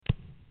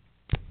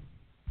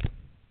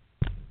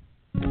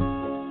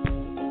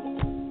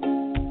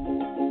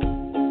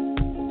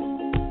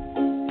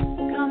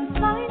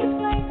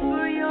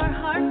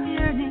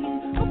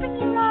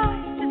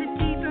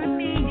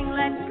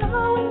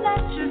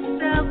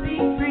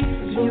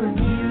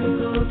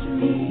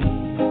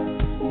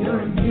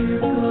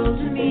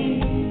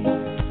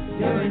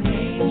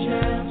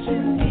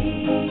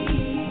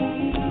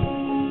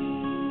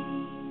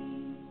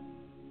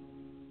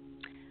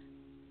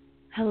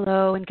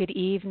good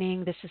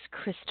evening. This is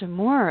Krista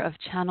Moore of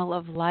Channel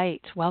of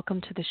Light. Welcome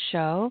to the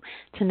show.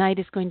 Tonight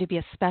is going to be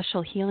a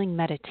special healing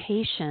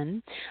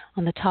meditation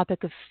on the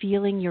topic of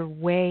feeling your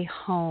way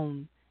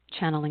home,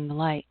 channeling the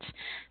light.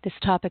 This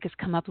topic has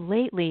come up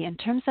lately in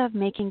terms of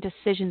making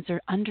decisions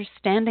or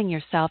understanding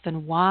yourself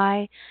and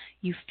why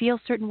you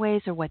feel certain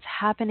ways or what's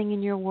happening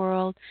in your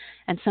world.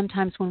 And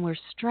sometimes when we're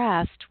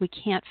stressed, we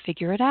can't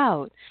figure it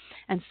out.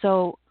 And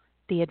so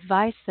the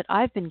advice that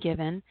I've been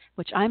given,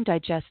 which I'm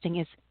digesting,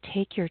 is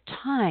take your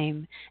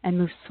time and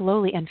move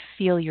slowly and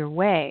feel your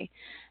way.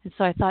 And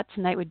so I thought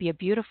tonight would be a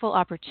beautiful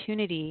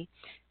opportunity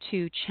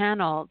to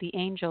channel the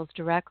angels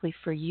directly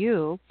for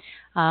you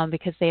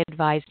because they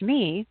advised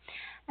me.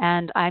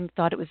 And I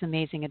thought it was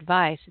amazing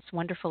advice. It's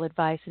wonderful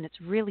advice, and it's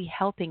really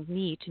helping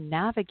me to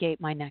navigate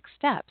my next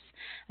steps.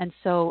 And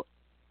so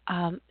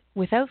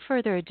without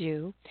further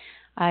ado,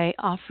 I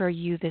offer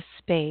you this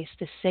space,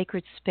 this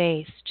sacred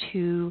space,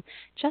 to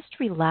just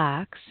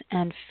relax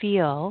and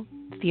feel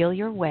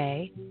your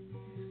way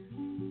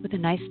with a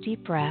nice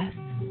deep breath.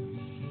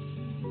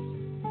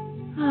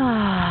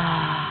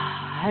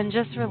 And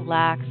just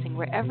relaxing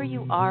wherever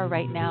you are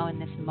right now in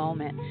this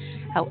moment,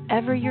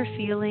 however you're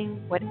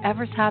feeling,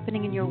 whatever's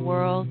happening in your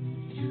world,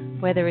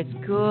 whether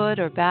it's good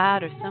or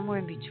bad or somewhere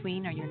in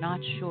between or you're not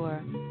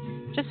sure.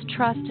 Just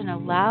trust and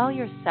allow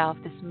yourself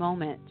this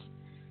moment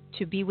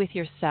to be with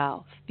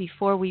yourself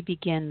before we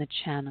begin the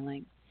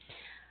channeling.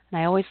 And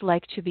I always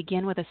like to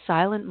begin with a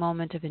silent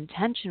moment of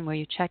intention where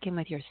you check in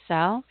with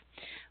yourself,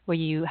 where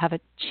you have a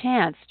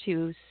chance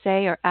to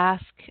say or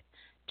ask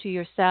to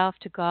yourself,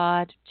 to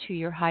God, to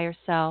your higher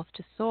self,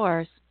 to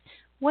Source,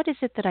 what is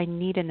it that I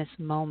need in this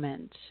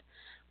moment?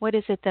 What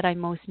is it that I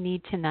most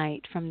need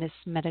tonight from this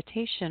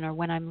meditation or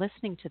when I'm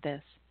listening to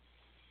this?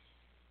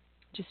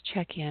 Just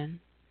check in.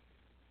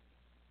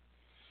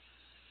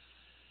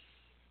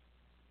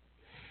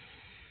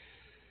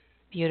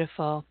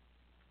 Beautiful.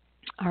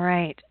 All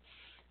right.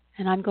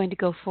 And I'm going to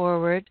go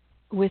forward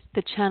with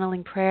the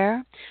channeling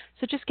prayer.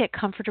 So just get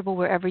comfortable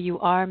wherever you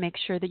are. Make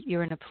sure that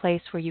you're in a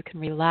place where you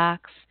can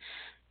relax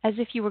as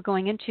if you were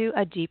going into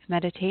a deep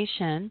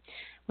meditation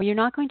where you're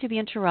not going to be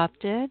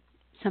interrupted.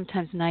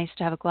 Sometimes nice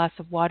to have a glass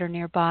of water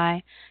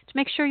nearby to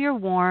make sure you're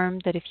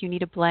warm, that if you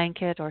need a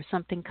blanket or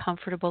something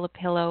comfortable, a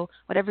pillow,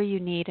 whatever you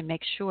need, and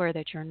make sure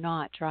that you're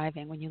not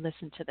driving when you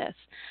listen to this,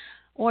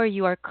 or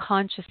you are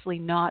consciously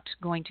not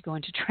going to go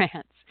into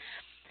trance.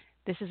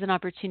 This is an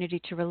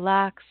opportunity to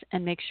relax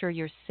and make sure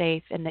you're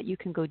safe and that you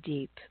can go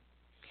deep.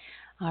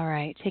 All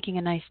right, taking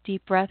a nice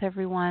deep breath,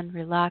 everyone.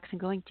 Relax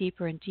and going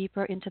deeper and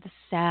deeper into the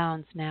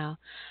sounds now.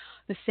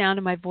 The sound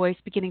of my voice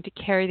beginning to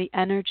carry the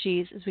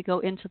energies as we go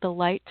into the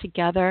light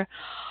together.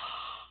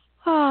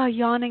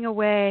 Yawning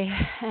away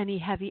any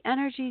heavy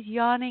energies,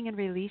 yawning and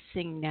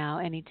releasing now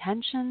any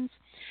tensions.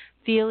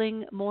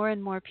 Feeling more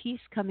and more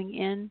peace coming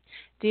in.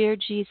 Dear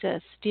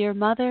Jesus, dear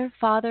Mother,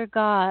 Father,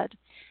 God,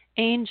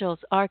 angels,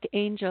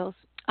 archangels,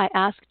 I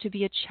ask to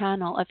be a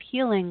channel of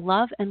healing,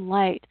 love, and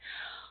light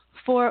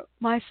for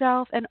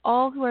myself and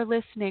all who are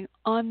listening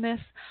on this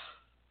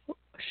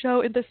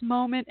show in this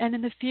moment and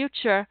in the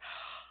future.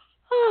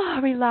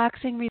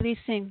 Relaxing,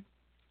 releasing.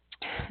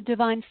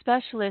 Divine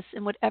specialists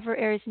in whatever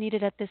areas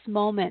needed at this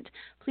moment,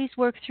 please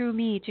work through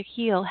me to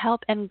heal,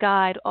 help, and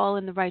guide all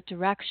in the right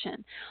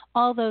direction.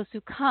 All those who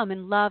come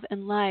in love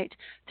and light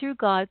through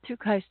God, through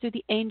Christ, through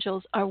the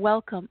angels are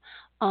welcome.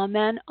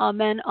 Amen,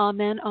 amen,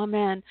 amen,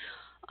 amen.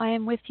 I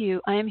am with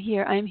you. I am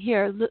here. I am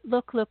here.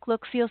 Look,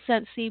 feel,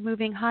 sense, see,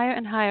 moving higher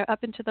and higher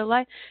up into the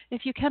light.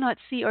 If you cannot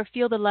see or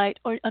feel the light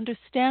or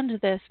understand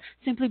this,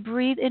 simply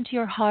breathe into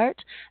your heart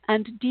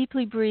and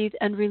deeply breathe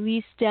and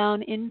release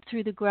down in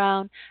through the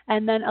ground,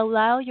 and then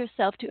allow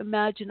yourself to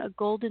imagine a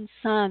golden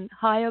sun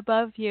high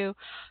above you.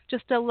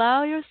 Just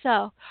allow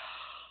yourself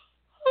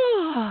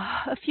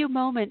a few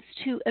moments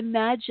to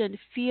imagine,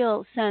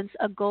 feel, sense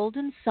a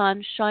golden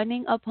sun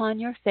shining upon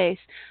your face,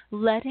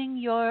 letting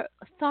your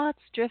thoughts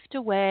drift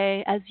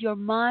away as your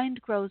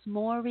mind grows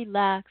more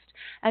relaxed,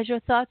 as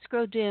your thoughts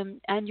grow dim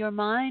and your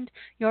mind,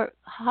 your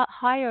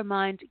higher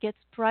mind gets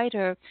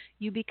brighter.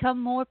 You become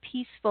more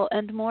peaceful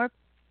and more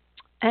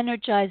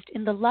energized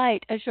in the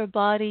light as your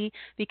body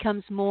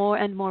becomes more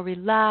and more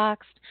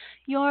relaxed.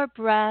 Your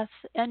breath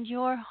and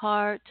your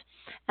heart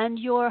and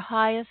your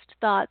highest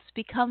thoughts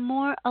become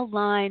more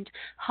aligned,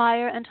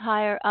 higher and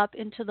higher up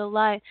into the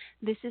light.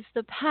 This is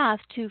the path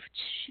to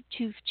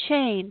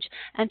change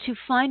and to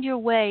find your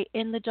way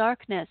in the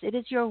darkness. It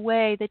is your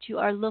way that you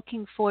are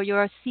looking for. You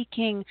are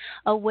seeking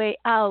a way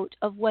out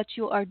of what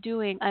you are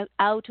doing,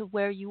 out of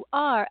where you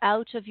are,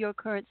 out of your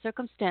current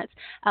circumstance,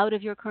 out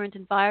of your current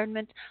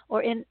environment,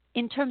 or in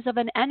terms of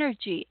an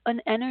energy.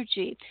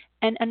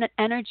 And an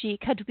energy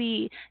could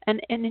be an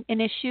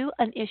issue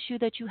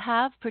that you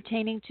have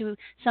pertaining to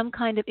some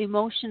kind of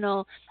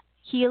emotional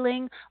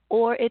healing,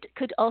 or it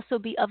could also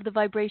be of the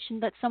vibration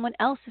that someone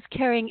else is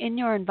carrying in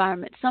your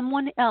environment.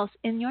 Someone else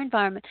in your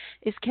environment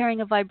is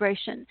carrying a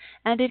vibration,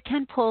 and it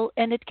can pull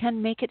and it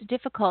can make it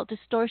difficult.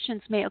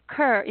 Distortions may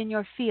occur in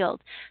your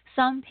field.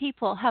 Some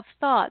people have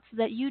thoughts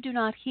that you do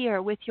not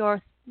hear with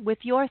your with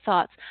your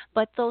thoughts,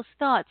 but those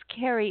thoughts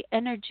carry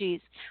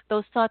energies.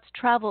 Those thoughts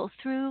travel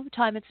through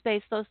time and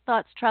space. Those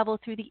thoughts travel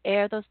through the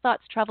air. Those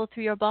thoughts travel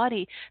through your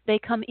body. They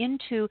come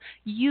into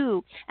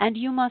you, and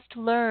you must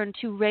learn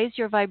to raise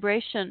your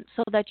vibration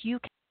so that you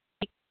can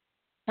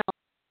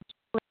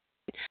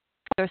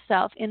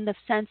yourself in the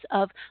sense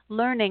of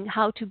learning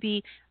how to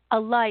be a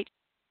light,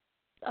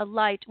 a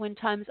light when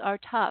times are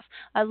tough,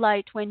 a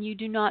light when you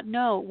do not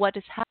know what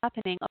is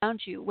happening around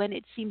you, when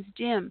it seems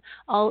dim.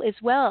 All is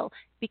well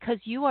because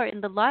you are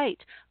in the light.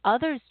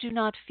 Others do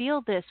not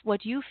feel this,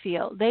 what you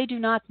feel. They do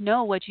not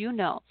know what you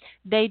know.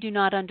 They do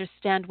not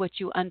understand what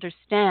you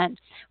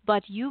understand.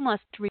 But you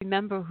must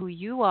remember who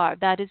you are.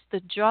 That is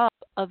the job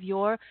of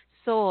your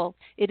soul.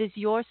 It is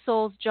your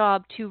soul's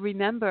job to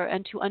remember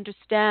and to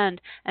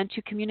understand and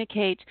to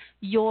communicate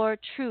your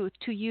truth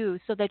to you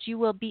so that you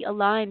will be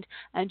aligned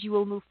and you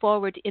will move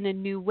forward in a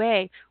new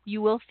way.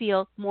 You will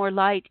feel more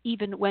light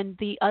even when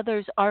the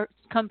others are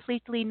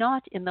completely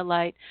not in the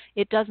light.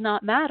 It does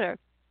not matter.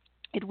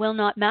 It will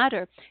not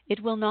matter.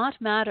 It will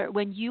not matter.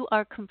 When you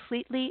are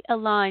completely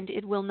aligned,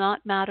 it will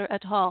not matter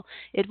at all.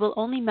 It will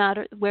only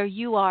matter where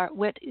you are,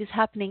 what is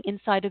happening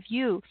inside of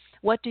you.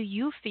 What do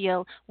you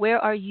feel? Where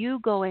are you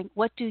going?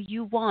 What do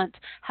you want?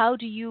 How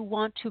do you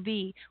want to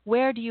be?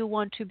 Where do you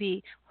want to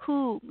be?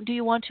 Who do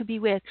you want to be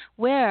with?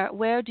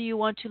 Where do you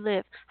want to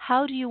live?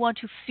 How do you want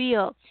to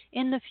feel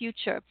in the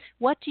future?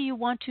 What do you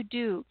want to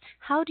do?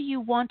 How do you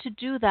want to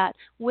do that?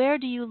 Where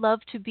do you love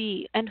to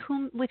be? And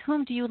with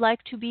whom do you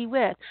like to be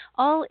with?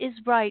 All is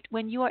right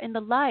when you are in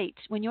the light,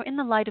 when you're in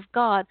the light of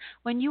God.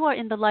 When you are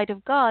in the light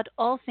of God,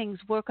 all things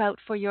work out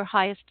for your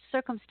highest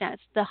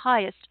circumstance, the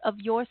highest of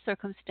your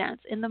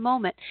circumstance in the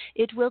moment.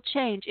 It will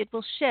change, it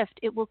will shift,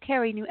 it will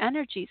carry new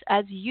energies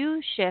as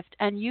you shift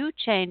and you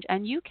change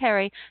and you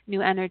carry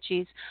new energies.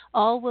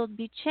 All will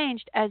be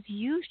changed as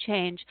you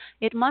change.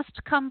 It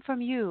must come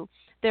from you.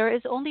 There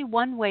is only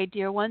one way,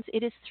 dear ones.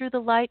 It is through the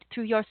light,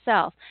 through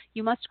yourself.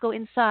 You must go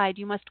inside.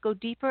 You must go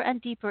deeper and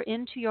deeper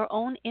into your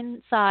own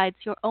insides,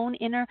 your own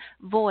inner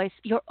voice,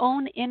 your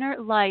own inner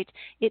light.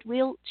 It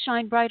will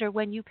shine brighter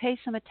when you pay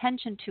some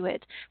attention to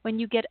it, when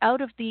you get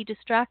out of the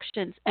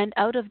distractions and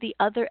out of the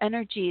other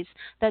energies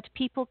that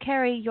people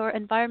carry, your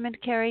environment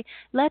carry.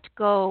 Let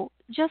go.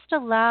 Just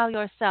allow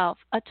yourself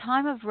a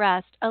time of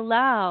rest.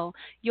 Allow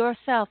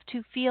yourself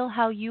to feel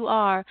how you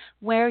are,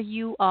 where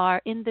you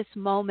are in this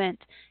moment.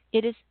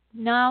 It is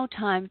now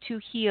time to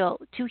heal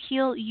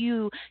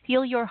you,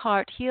 heal your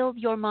heart, heal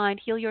your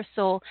mind, heal your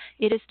soul.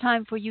 It is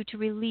time for you to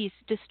release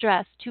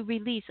distress, to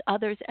release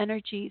others'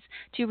 energies,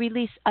 to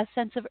release a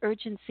sense of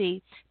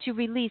urgency, to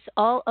release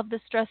all of the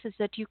stresses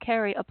that you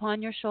carry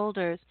upon your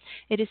shoulders.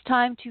 It is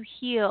time to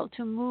heal,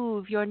 to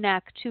move your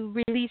neck, to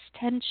release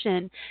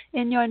tension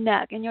in your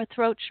neck, in your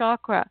throat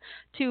chakra,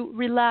 to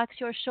relax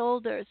your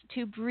shoulders,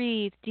 to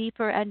breathe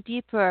deeper and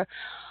deeper.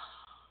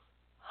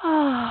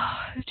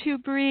 To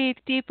breathe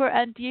deeper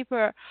and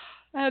deeper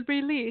and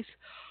release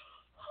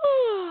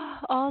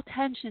all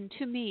tension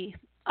to me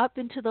up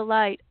into the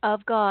light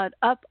of God,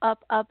 up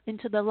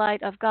into the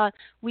light of God.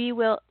 We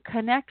will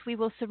connect, we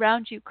will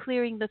surround you,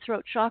 clearing the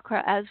throat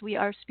chakra as we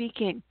are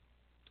speaking.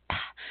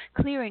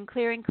 Clearing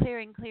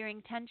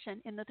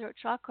tension in the throat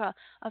chakra,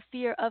 a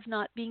fear of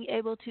not being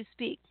able to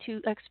speak, to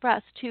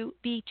express, to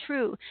be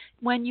true.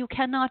 When you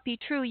cannot be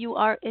true, you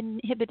are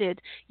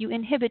inhibited. You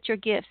inhibit your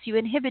gifts. You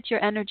inhibit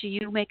your energy.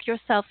 You make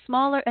yourself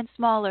smaller and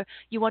smaller.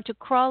 You want to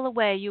crawl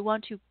away. You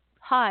want to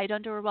hide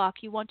under a rock.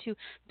 You want to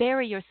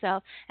bury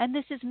yourself. And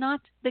this is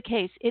not the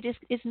case. It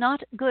is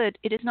not good.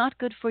 It is not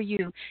good for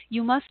you.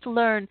 You must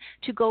learn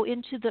to go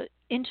into the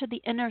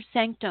inner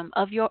sanctum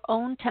of your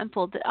own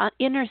temple, the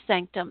inner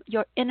sanctum,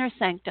 your inner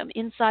sanctum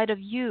inside of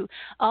you.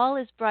 All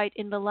is bright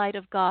in the light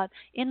of God.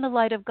 In the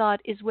light of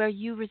God is where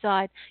you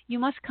reside. You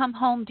must come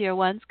home, dear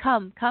ones.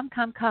 Come.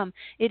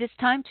 It is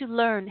time to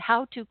learn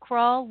how to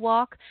crawl,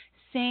 walk,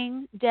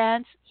 sing,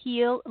 dance,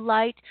 heal,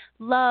 light,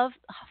 love,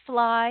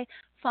 fly.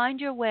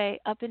 Find your way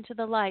up into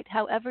the light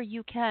however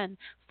you can.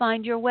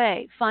 Find your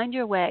way.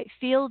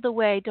 Feel the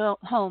way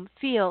home.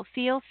 Feel.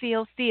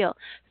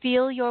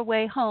 Feel your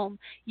way home.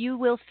 You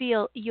will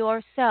feel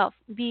yourself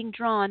being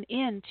drawn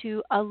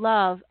into a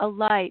love, a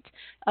light,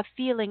 a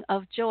feeling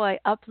of joy,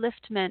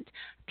 upliftment,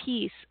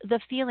 peace,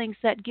 the feelings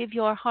that give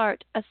your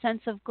heart a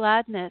sense of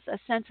gladness, a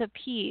sense of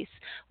peace.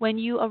 When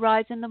you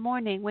arise in the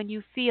morning, when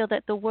you feel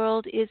that the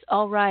world is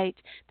all right,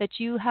 that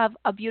you have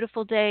a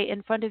beautiful day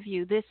in front of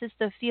you, this is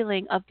the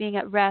feeling of being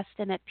at rest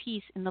and at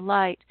peace in the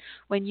light.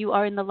 When you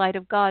are in the light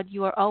of God,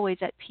 you are always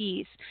at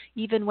peace.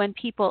 Even when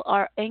people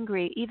are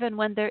angry, even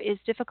when there is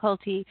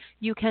difficulty,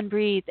 you can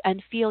breathe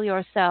and feel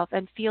yourself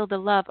and feel the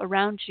love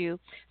around you,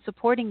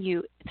 supporting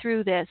you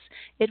through this.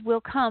 It will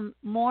come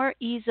more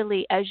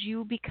easily as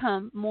you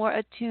become more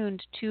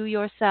attuned to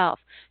yourself,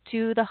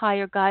 to the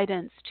higher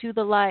guidance, to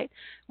the light,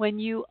 when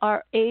you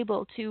are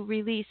able to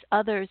release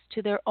others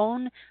to their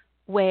own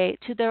way,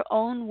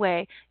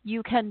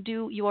 you can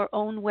do your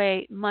own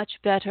way much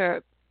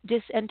better.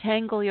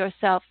 disentangle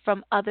yourself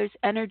from others'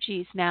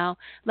 energies now.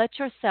 Let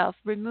yourself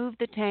remove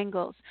the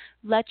tangles.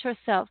 Let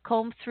yourself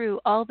comb through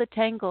all the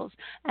tangles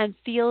and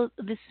feel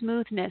the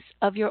smoothness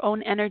of your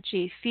own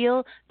energy.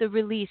 Feel the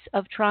release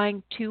of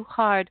trying too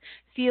hard.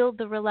 Feel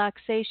the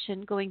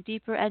relaxation going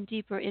deeper and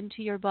deeper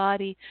into your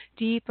body,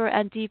 deeper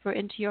and deeper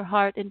into your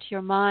heart, into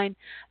your mind,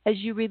 as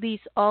you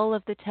release all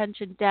of the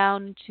tension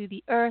down to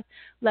the earth,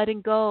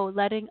 letting go,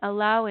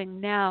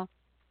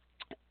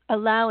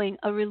 allowing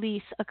a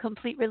release, a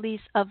complete release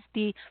of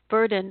the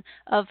burden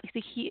of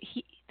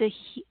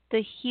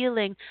the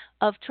healing,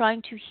 of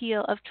trying to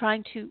heal, of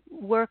trying to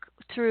work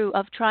through,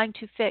 of trying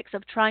to fix,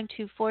 of trying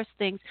to force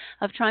things,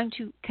 of trying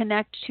to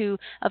connect to,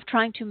 of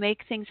trying to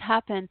make things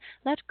happen.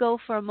 Let go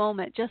for a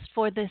moment, just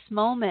for this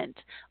moment,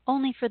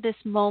 only for this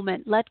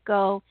moment. Let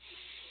go.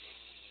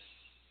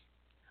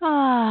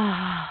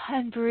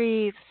 And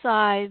breathe,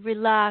 sigh,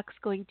 relax,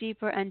 going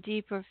deeper and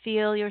deeper.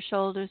 Feel your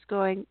shoulders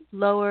going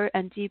lower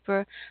and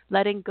deeper,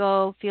 letting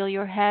go. Feel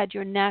your head,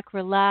 your neck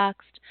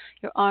relaxed,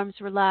 your arms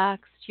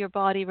relaxed, your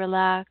body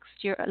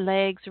relaxed, your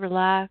legs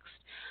relaxed,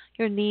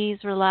 your knees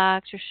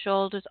relaxed, your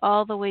shoulders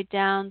all the way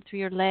down through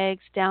your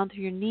legs, down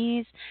through your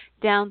knees,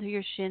 down through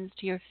your shins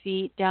to your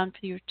feet, down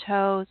through your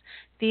toes.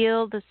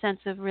 Feel the sense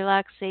of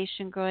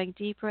relaxation growing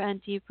deeper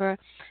and deeper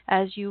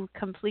as you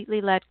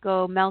completely let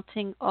go,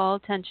 melting all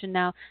tension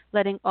now,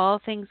 letting all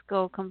things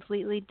go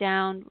completely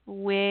down,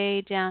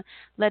 way down,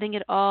 letting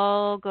it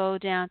all go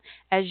down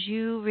as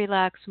you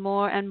relax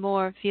more and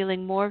more,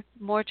 feeling more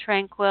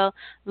tranquil,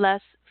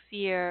 less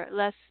fear,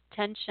 less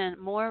tension,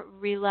 more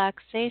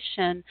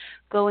relaxation,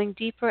 going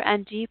deeper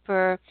and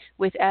deeper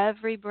with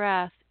every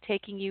breath,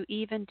 taking you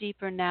even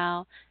deeper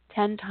now,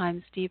 10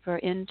 times deeper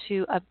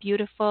into a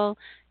beautiful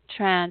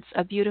trance,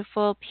 a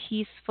beautiful,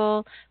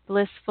 peaceful,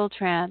 blissful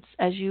trance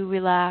as you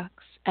relax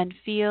and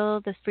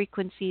feel the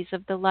frequencies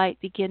of the light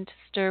begin to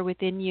stir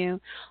within you.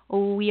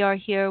 Oh, we are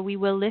here. We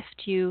will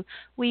lift you.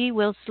 We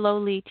will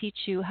slowly teach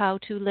you how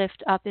to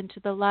lift up into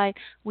the light.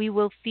 We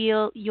will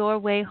feel your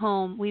way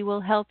home. We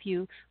will help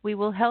you. We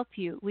will help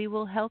you. We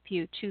will help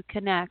you to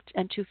connect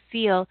and to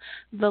feel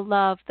the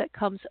love that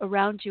comes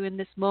around you in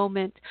this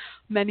moment.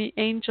 Many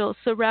angels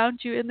surround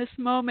you in this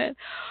moment.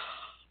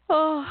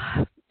 Oh,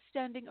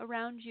 standing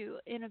around you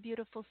in a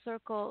beautiful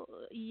circle.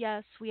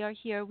 Yes, we are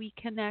here. We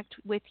connect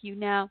with you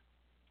now.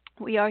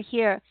 We are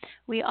here.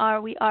 We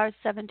are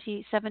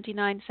 70,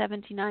 79,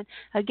 79.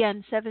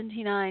 Again,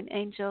 79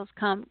 angels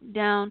come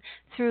down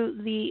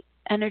through the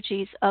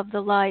energies of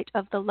the light,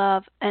 of the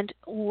love, and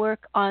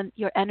work on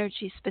your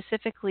energy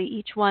specifically.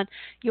 Each one,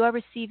 you are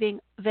receiving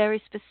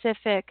very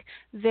specific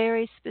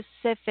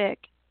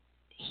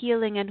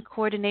healing and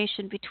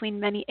coordination between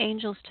many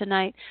angels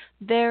tonight.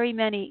 Very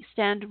many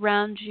stand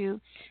around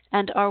you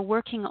and are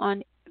working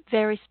on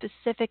very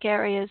specific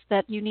areas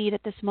that you need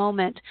at this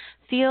moment.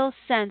 Feel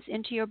sense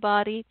into your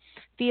body,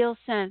 feel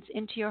sense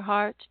into your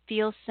heart,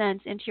 feel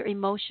sense into your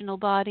emotional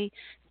body,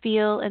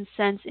 feel and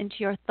sense into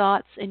your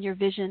thoughts and your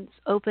visions.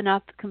 Open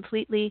up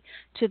completely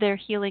to their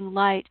healing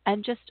light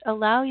and just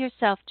allow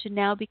yourself to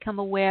now become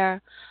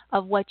aware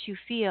of what you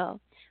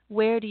feel.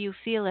 Where do you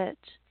feel it?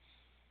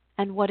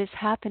 And what is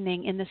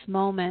happening in this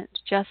moment.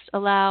 Just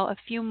allow a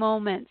few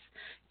moments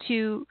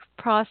to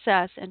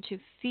process and to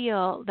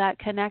feel that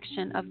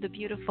connection of the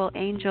beautiful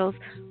angels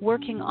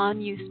working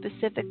on you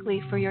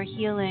specifically for your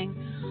healing.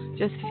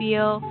 Just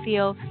feel,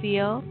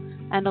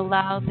 and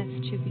allow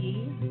this to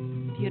be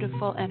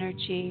beautiful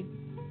energy.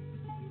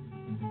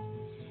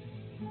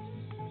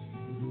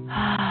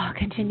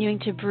 Continuing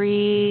to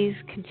breathe,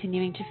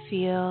 continuing to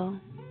feel.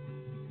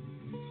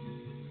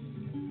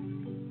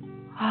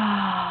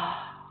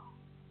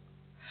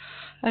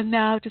 And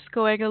now just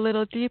going a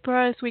little deeper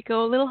as we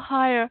go a little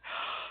higher.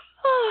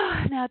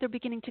 Now they're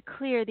beginning to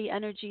clear the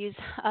energies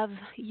of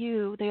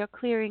you. They are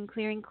clearing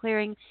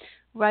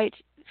right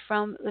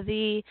from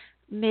the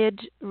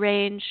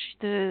mid-range,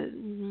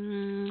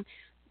 the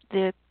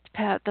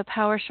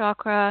power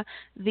chakra,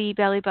 the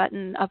belly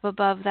button up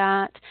above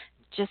that,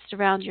 just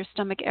around your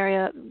stomach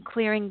area,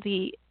 clearing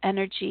the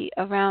energy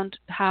around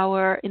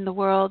power in the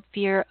world,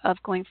 fear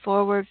of going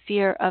forward,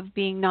 fear of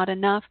being not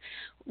enough,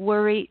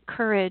 worry,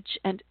 courage,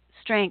 and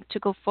strength to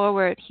go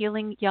forward.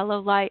 Healing yellow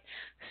light.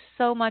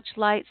 So much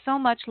light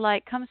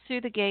comes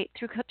through the gate,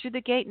 through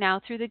the gate now,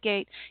 through the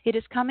gate. It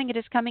is coming.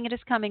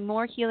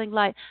 More healing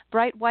light.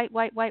 Bright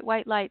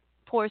white light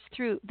pours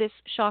through this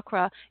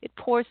chakra. It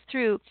pours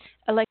through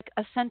like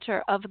a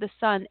center of the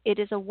sun. It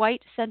is a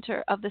white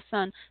center of the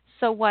sun.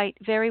 So white,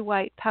 very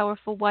white,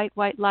 powerful white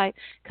light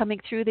coming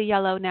through the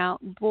yellow now.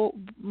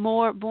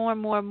 More,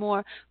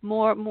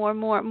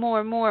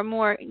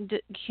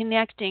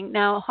 connecting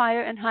now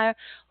higher and higher.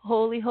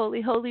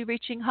 Holy,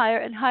 reaching higher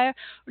and higher.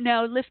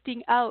 Now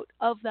lifting out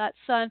of that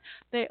sun.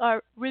 They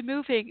are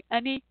removing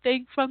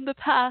anything from the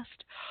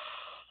past.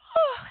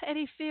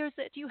 Any fears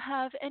that you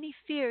have, any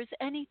fears,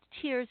 any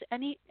tears,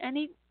 any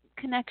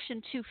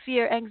connection to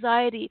fear,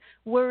 anxiety,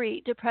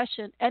 worry,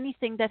 depression,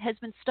 anything that has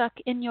been stuck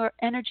in your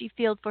energy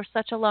field for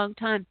such a long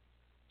time.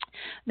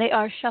 They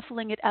are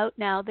shuffling it out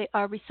now. They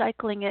are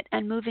recycling it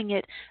and moving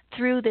it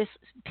through this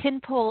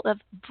pinpole of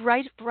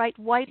bright, bright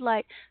white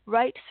light,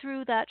 right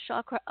through that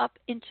chakra up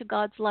into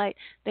God's light.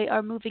 They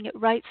are moving it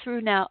right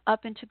through now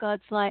up into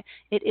God's light.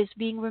 It is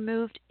being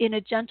removed in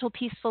a gentle,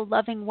 peaceful,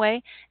 loving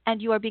way,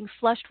 and you are being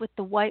flushed with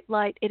the white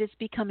light. It is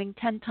becoming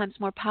 10 times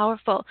more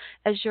powerful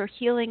as your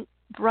healing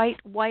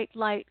bright white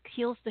light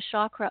heals the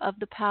chakra of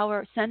the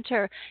power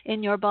center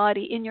in your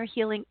body, in your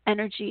healing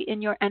energy,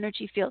 in your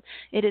energy field.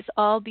 It is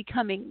all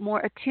becoming more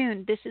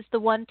attuned. This is the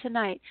one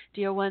tonight,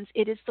 dear ones.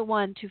 It is the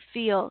one to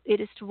feel.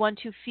 It is the one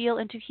to feel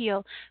and to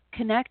heal.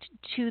 Connect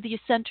to the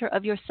center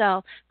of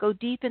yourself. Go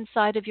deep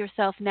inside of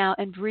yourself now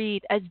and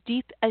breathe as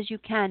deep as you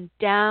can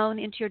down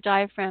into your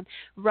diaphragm,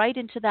 right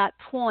into that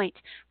point,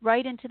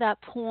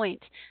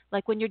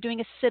 like when you're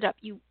doing a sit-up,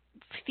 you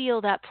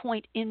feel that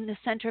point in the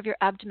center of your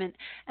abdomen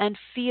and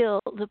feel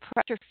the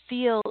pressure,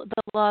 feel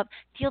the love,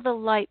 feel the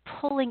light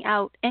pulling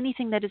out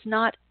anything that is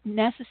not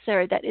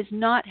necessary, that is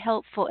not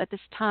helpful at this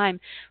time,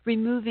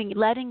 removing,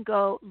 letting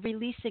go,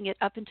 releasing it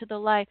up into the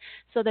light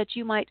so that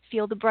you might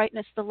feel the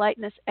brightness, the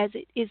lightness as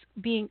it is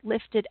being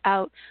lifted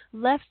out.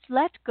 Let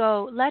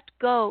go, let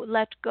go,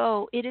 let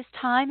go. It is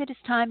time, it is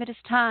time, it is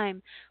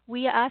time.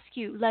 We ask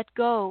you, let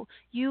go.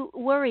 You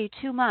worry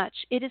too much.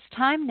 It is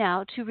time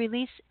now to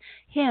release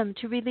him,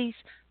 to release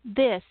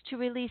this, to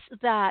release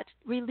that.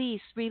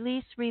 Release,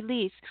 release,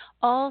 release.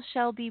 All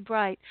shall be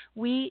bright.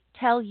 We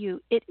tell you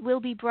it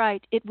will be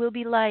bright. It will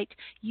be light.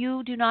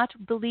 You do not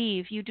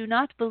believe. You do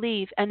not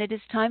believe. And it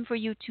is time for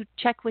you to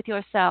check with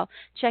yourself.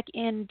 Check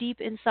in deep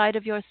inside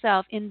of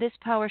yourself in this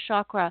power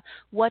chakra.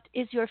 What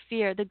is your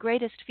fear? The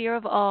greatest fear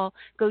of all.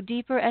 Go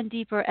deeper and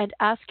deeper and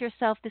ask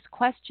yourself this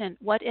question.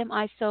 What am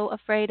I so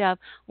afraid of?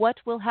 What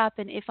will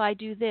happen if I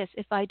do this,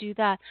 if I do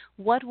that?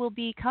 What will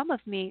become of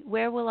me?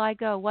 Where will I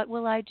go? What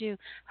will I do?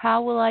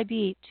 How will I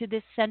be to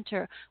this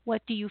center?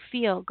 What do you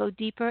feel? Go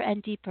deeper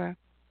and deeper.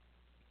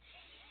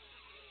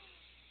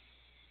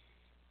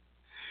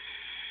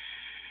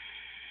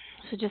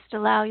 So just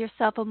allow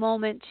yourself a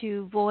moment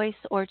to voice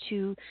or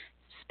to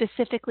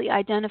specifically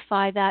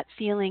identify that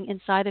feeling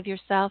inside of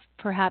yourself,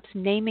 perhaps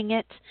naming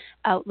it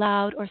out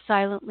loud or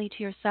silently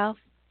to yourself.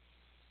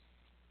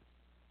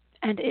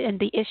 And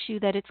the issue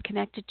that it's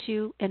connected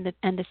to and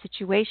the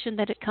situation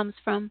that it comes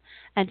from,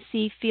 and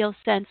see, feel,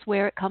 sense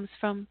where it comes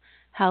from,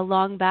 how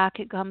long back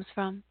it comes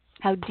from,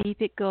 how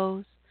deep it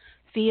goes.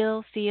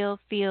 Feel, feel,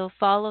 feel.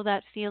 Follow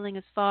that feeling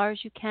as far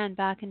as you can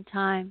back in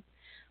time.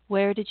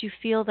 Where did you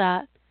feel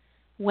that?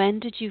 When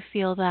did you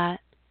feel that?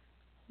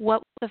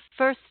 What was the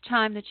first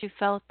time that you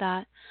felt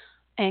that?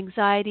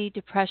 Anxiety,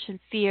 depression,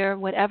 fear,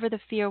 whatever the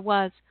fear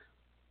was.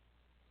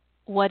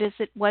 What is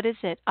it? What is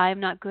it? I am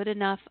not good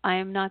enough. I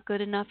am not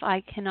good enough.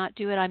 I cannot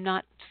do it.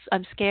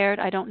 I'm scared.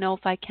 I don't know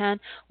if I can.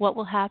 What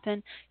will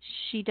happen?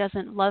 She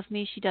doesn't love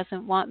me. She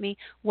doesn't want me.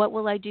 What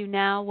will I do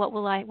now? What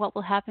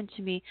will happen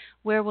to me?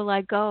 Where will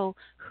I go?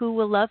 Who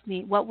will love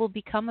me? What will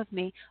become of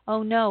me?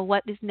 Oh no,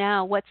 what is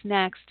now? What's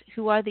next?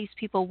 Who are these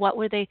people? What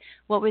were they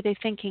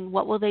thinking?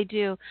 What will they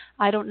do?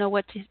 I don't know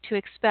what to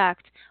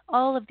expect.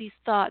 All of these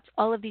thoughts,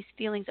 all of these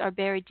feelings are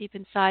buried deep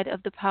inside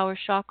of the power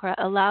chakra.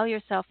 Allow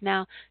yourself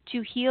now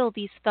to heal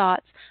these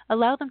thoughts.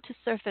 Allow them to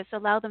surface.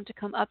 Allow them to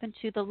come up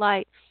into the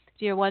light.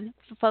 Dear one,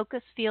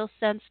 focus, feel,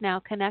 sense now.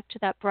 Connect to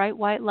that bright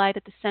white light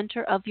at the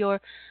center of your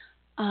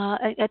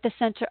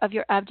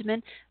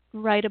abdomen,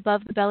 right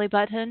above the belly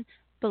button,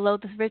 below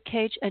the rib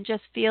cage, and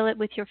just feel it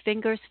with your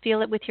fingers.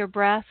 Feel it with your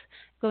breath,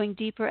 going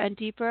deeper and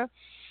deeper.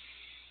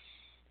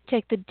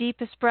 Take the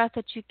deepest breath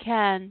that you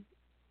can,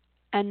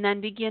 and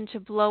then begin to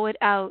blow it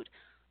out.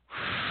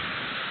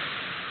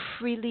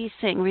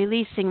 Releasing,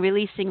 releasing,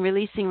 releasing,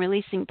 releasing,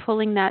 releasing,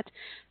 pulling that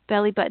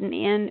belly button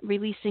in,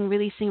 releasing,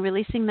 releasing,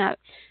 releasing that,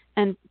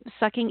 and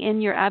sucking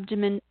in your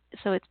abdomen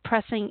so it's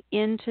pressing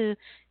into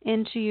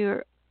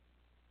your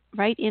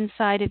right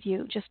inside of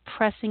you, just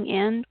pressing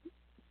in.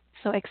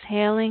 So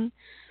exhaling,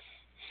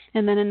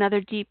 and then another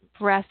deep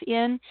breath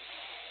in.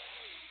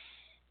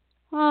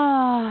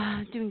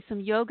 Doing some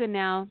yoga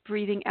now,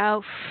 breathing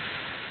out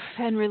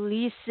and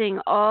releasing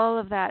all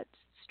of that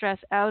stress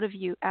out of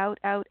you, out,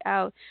 out,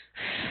 out.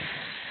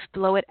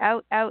 Blow it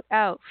out, out,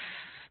 out.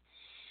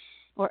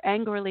 Or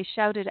angrily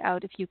shout it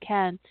out if you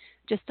can.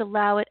 Just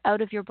allow it out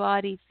of your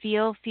body.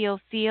 Feel, feel,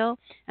 feel,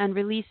 and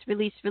release,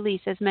 release,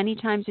 release as many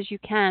times as you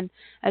can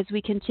as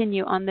we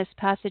continue on this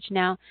passage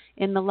now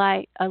in the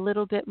light. A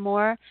little bit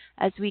more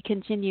as we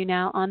continue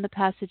now on the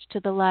passage to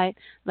the light.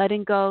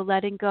 Letting go,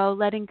 letting go,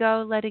 letting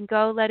go, letting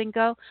go, letting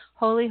go.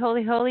 Holy,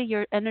 holy, holy,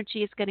 your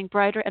energy is getting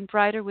brighter and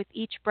brighter with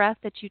each breath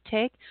that you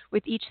take,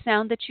 with each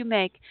sound that you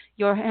make.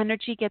 Your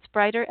energy gets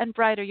brighter and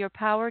brighter. Your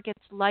power gets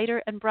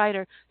lighter and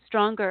brighter,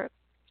 stronger.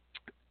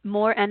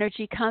 More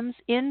energy comes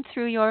in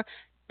through your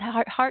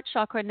heart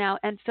chakra now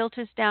and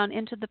filters down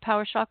into the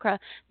power chakra.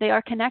 They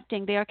are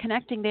connecting, they are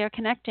connecting, they are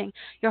connecting.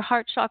 Your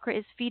heart chakra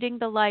is feeding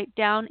the light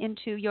down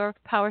into your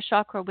power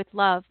chakra with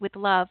love,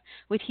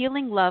 with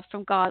healing love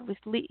from God, with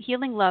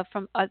healing love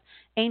from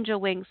angel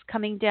wings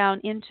coming down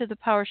into the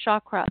power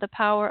chakra, the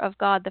power of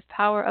God, the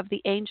power of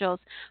the angels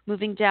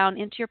moving down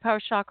into your power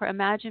chakra.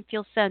 Imagine,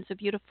 feel, sense a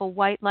beautiful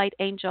white light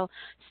angel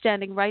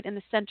standing right in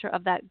the center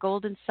of that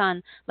golden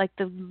sun, like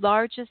the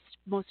largest,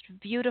 most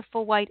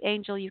beautiful white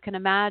angel you can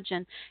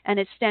imagine. And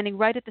it's standing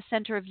right at the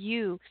center of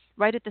you,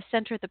 right at the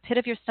center, at the pit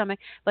of your stomach,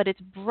 but it's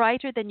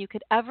brighter than you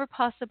could ever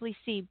possibly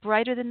see,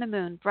 brighter than the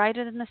moon,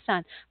 brighter than the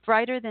sun,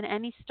 brighter than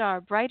any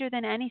star, brighter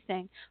than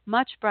anything,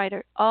 much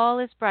brighter. All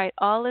is bright,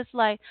 all is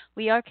light.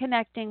 We are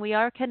connecting, we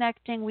are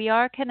connecting, we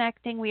are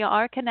connecting, we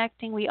are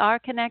connecting, we are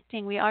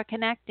connecting, we are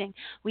connecting.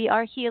 We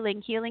are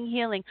healing, healing,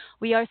 healing.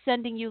 We are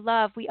sending you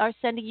love. We are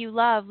sending you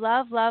love,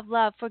 love, love,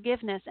 love,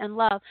 forgiveness and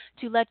love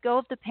to let go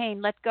of the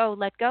pain. Let go,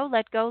 let go,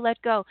 let go,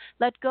 let go.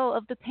 Let go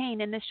of the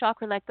pain in this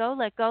chakra. Let go,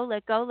 let go,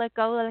 let go, let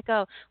go, let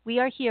go. We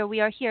are here, we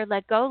are here.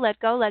 Let go, let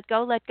go, let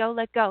go, let go,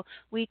 let go.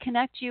 We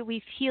connect you,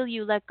 we heal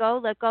you. Let go,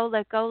 let go,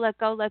 let go, let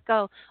go, let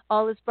go.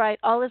 All is bright,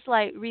 all is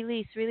light.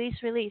 Release, release,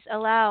 release.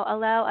 Allow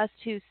us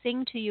to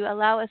sing to you.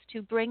 Allow us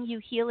to bring you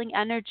healing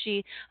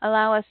energy.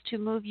 Allow us to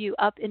move you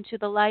up into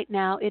the light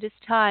now. It is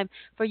time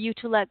for you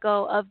to let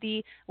go of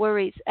the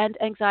worries and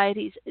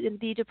anxieties,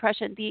 the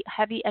depression, the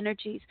heavy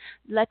energies.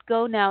 Let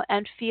go now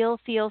and feel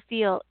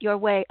your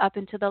way up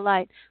into the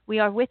light. We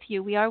are with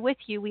you. We are with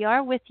you. We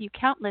are with you.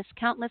 Countless,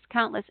 countless,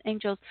 countless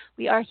angels.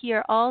 We are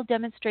here all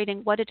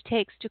demonstrating what it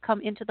takes to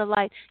come into the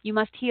light. You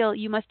must heal.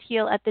 You must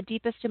heal at the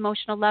deepest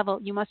emotional level.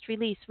 You must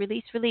release,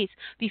 release, release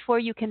before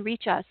you can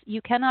reach us.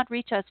 You cannot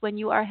reach us when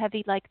you are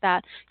heavy like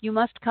that. You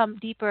must come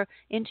deeper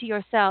into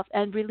yourself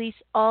and release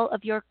all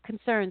of your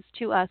concerns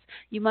to us.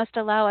 You must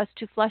allow us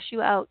to flush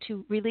you out,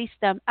 to release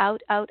them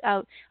out, out,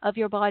 out of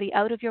your body,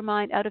 out of your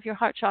mind, out of your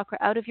heart chakra,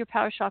 out of your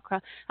power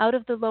chakra, out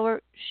of the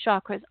lower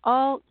chakras,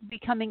 all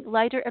becoming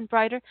lighter and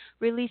brighter,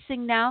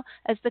 releasing now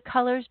as the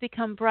colors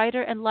become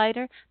brighter and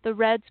lighter. The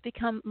reds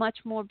become much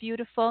more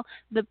beautiful,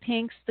 the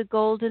pinks, the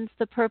goldens,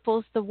 the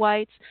purples, the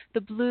whites,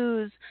 the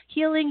blues.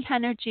 Healing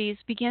energies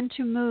begin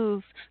to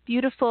move.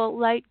 Beautiful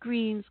light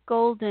greens,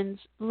 goldens,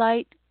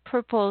 light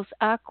purples,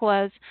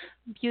 aquas,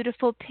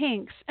 beautiful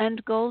pinks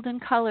and golden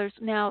colors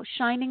now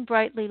shining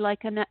brightly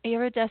like an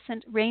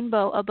iridescent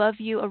rainbow above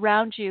you,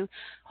 around you.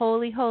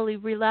 Holy, holy,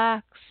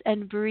 relax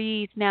and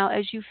breathe now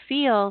as you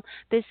feel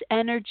this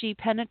energy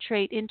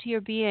penetrate into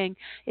your being.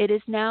 It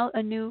is now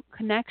a new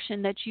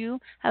connection that you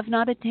have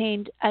not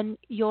attained and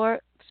your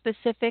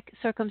specific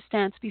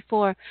circumstance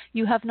before.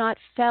 You have not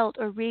felt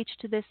or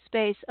reached this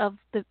space of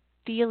the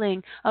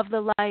feeling of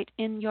the light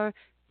in your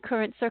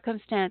current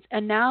circumstance,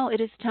 and now it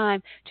is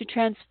time to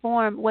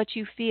transform what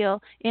you feel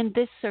in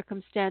this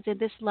circumstance, in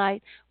this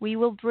light. We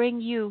will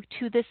bring you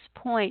to this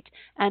point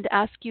and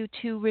ask you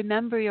to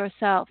remember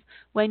yourself.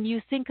 When you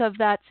think of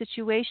that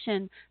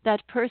situation,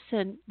 that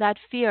person, that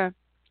fear,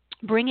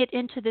 bring it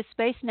into this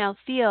space now.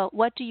 Feel.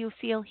 What do you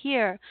feel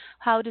here?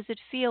 How does it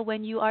feel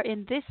when you are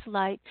in this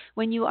light,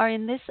 when you are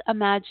in this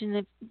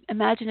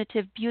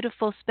imaginative,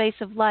 beautiful space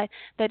of light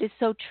that is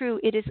so true?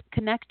 It is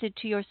connected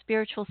to your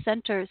spiritual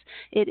centers.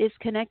 It is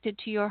connected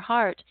to your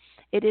heart.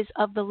 It is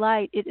of the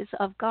light. It is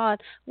of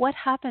God. What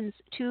happens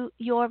to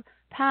your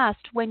past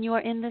when you are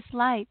in this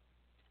light?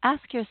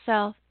 Ask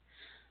yourself,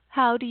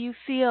 how do you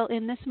feel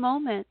in this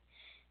moment?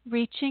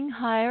 Reaching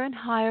higher and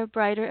higher,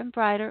 brighter and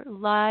brighter,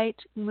 light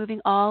moving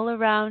all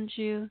around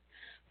you.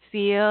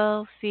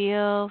 Feel,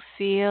 feel,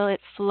 feel it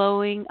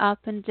flowing up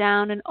and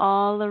down and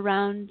all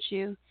around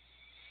you.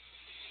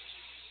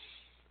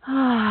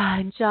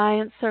 In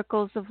giant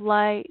circles of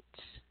light,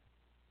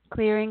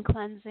 clearing,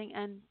 cleansing,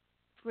 and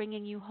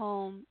bringing you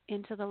home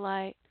into the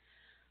light.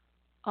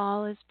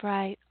 All is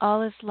bright,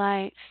 all is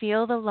light.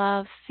 Feel the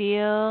love,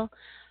 feel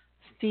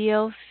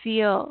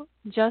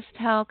just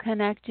how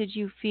connected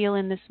you feel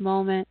in this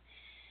moment.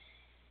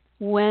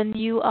 When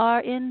you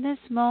are in this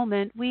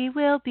moment, we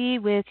will be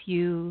with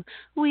you.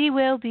 We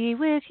will be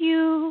with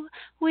you.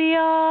 We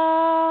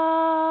are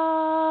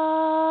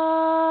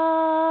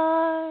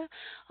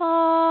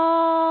home.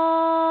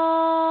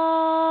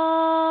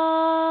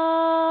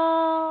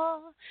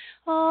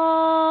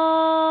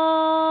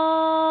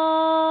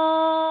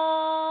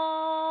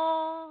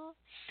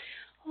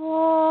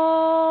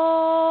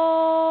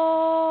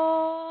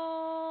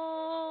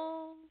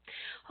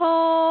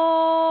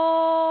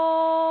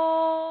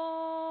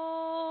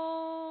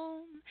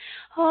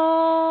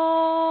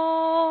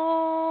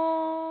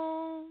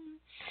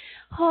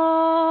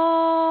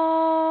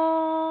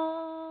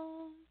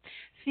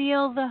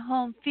 Feel the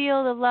home,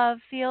 feel the love,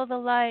 feel the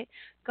light.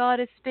 God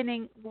is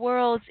spinning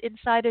worlds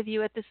inside of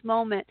you at this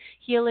moment,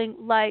 healing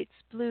lights,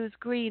 blues,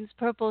 greens,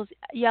 purples,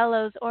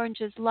 yellows,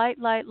 oranges, light,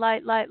 light,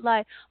 light, light,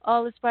 light.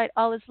 All is bright,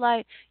 all is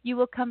light. You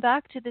will come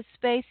back to this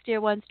space,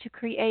 dear ones, to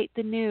create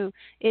the new.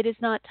 It is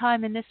not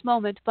time in this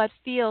moment, but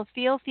feel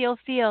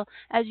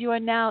as you are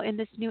now in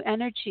this new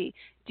energy.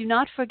 Do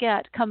not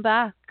forget, come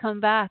back,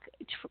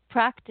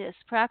 practice,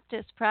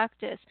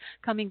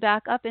 coming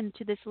back up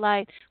into this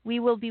light. We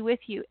will be with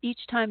you. Each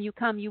time you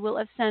come, you will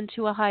ascend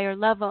to a higher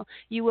level.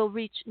 You will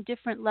reach reach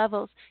different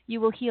levels, you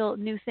will heal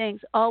new things.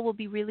 All will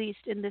be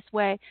released in this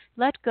way.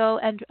 Let go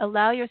and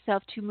allow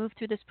yourself to move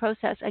through this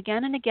process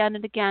again and again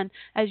and again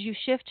as you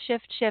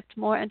shift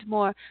more and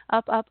more,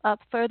 up,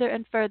 further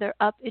and further,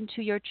 up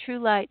into your true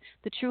light,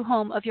 the true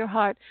home of your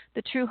heart,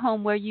 the true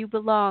home where you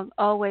belong,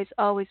 always,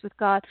 always with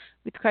God,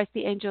 with Christ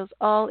the angels.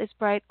 All is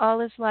bright,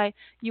 all is light.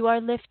 You are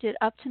lifted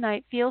up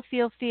tonight. Feel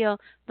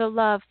the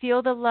love,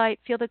 feel the light,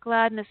 feel the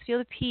gladness, feel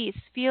the peace,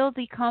 feel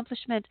the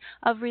accomplishment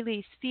of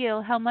release.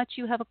 Feel how much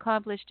you have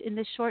accomplished in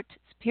this short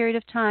period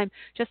of time,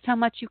 just how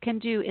much you can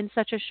do in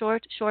such a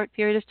short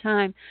period of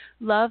time.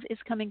 Love is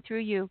coming through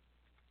you.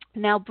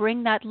 Now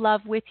bring that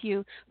love with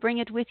you. Bring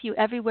it with you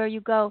everywhere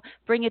you go.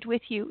 Bring it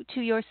with you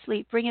to your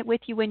sleep. Bring it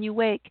with you when you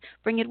wake.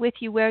 Bring it with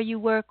you where you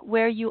work,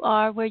 where you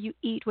are, where you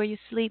eat, where you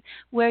sleep,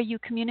 where you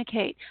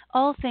communicate.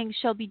 All things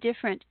shall be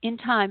different in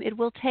time. It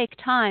will take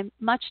time,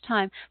 much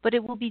time, but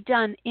it will be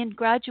done in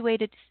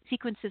graduated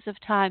sequences of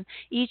time.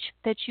 Each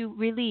that you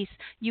release,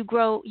 you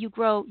grow,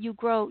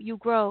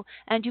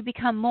 and you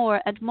become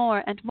more and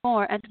more and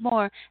more and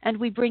more, and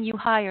we bring you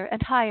higher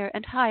and higher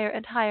and higher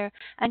and higher,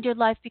 and your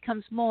life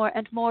becomes more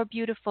and more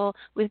beautiful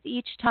with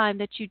each time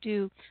that you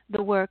do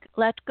the work.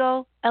 Let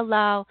go,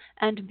 allow,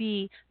 and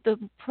be the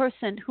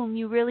person whom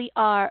you really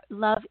are.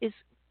 Love is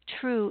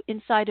true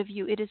inside of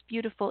you. It is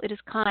beautiful. It is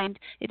kind.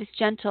 It is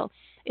gentle.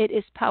 It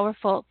is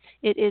powerful.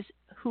 It is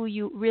who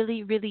you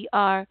really, really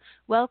are.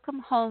 Welcome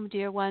home,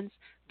 dear ones.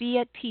 Be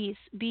at peace.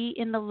 Be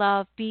in the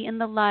love. Be in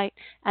the light.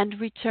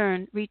 And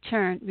return.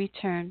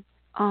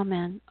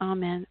 Amen.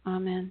 Amen.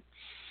 Amen.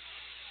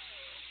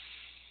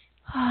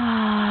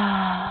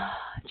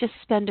 Just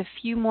spend a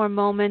few more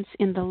moments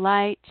in the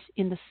light,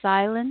 in the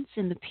silence,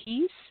 in the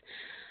peace,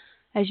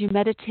 as you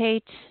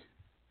meditate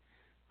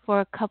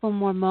for a couple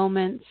more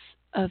moments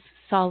of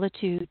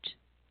solitude,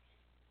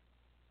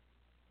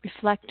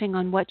 reflecting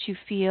on what you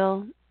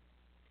feel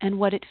and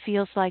what it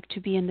feels like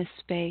to be in this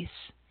space.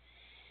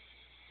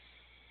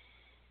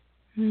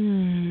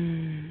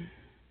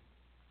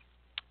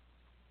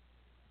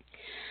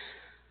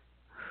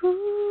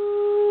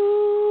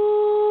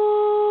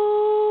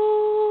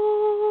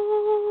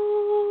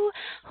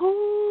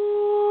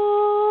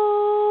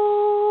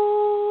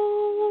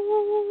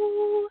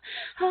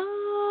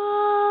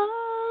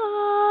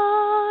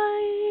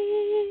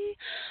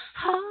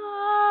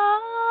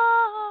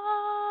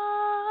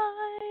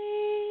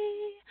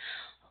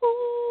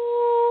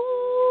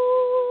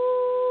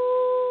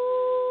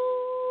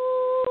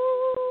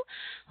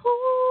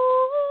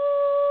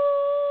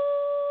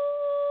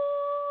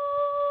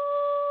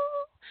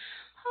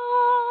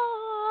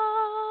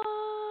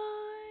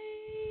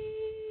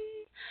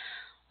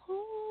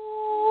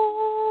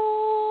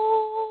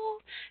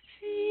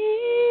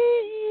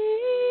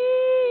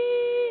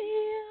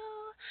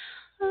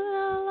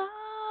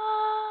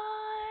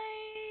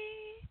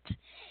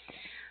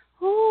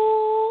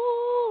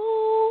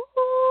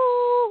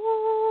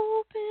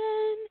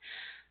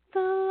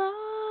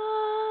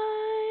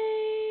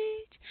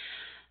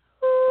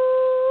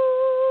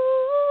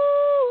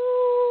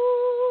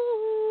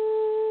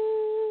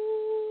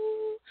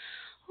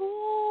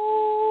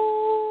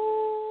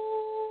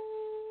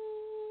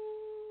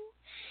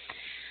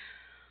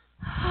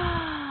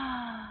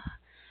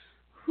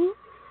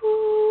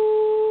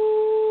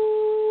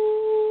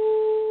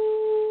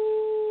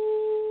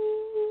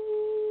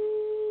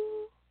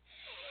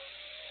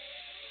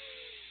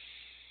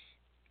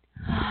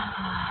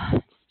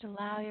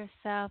 Allow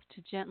yourself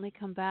to gently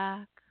come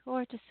back,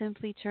 or to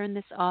simply turn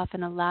this off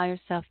and allow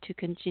yourself to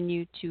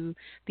continue to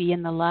be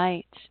in the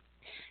light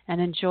and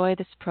enjoy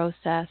this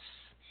process.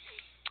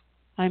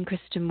 I'm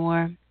Krista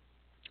Moore.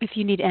 If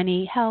you need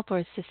any help or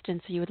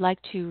assistance, or you would like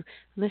to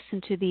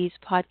listen to these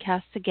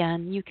podcasts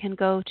again, you can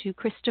go to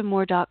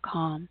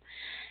KristaMoore.com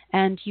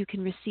and you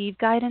can receive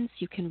guidance,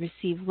 you can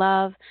receive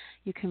love,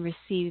 you can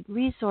receive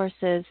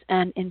resources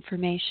and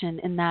information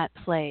in that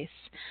place.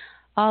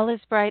 All is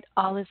bright,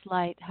 all is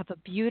light. Have a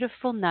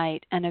beautiful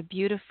night and a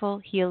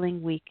beautiful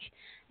healing week,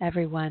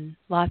 everyone.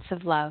 Lots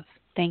of love.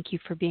 Thank you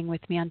for being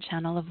with me on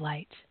Channel of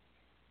Light.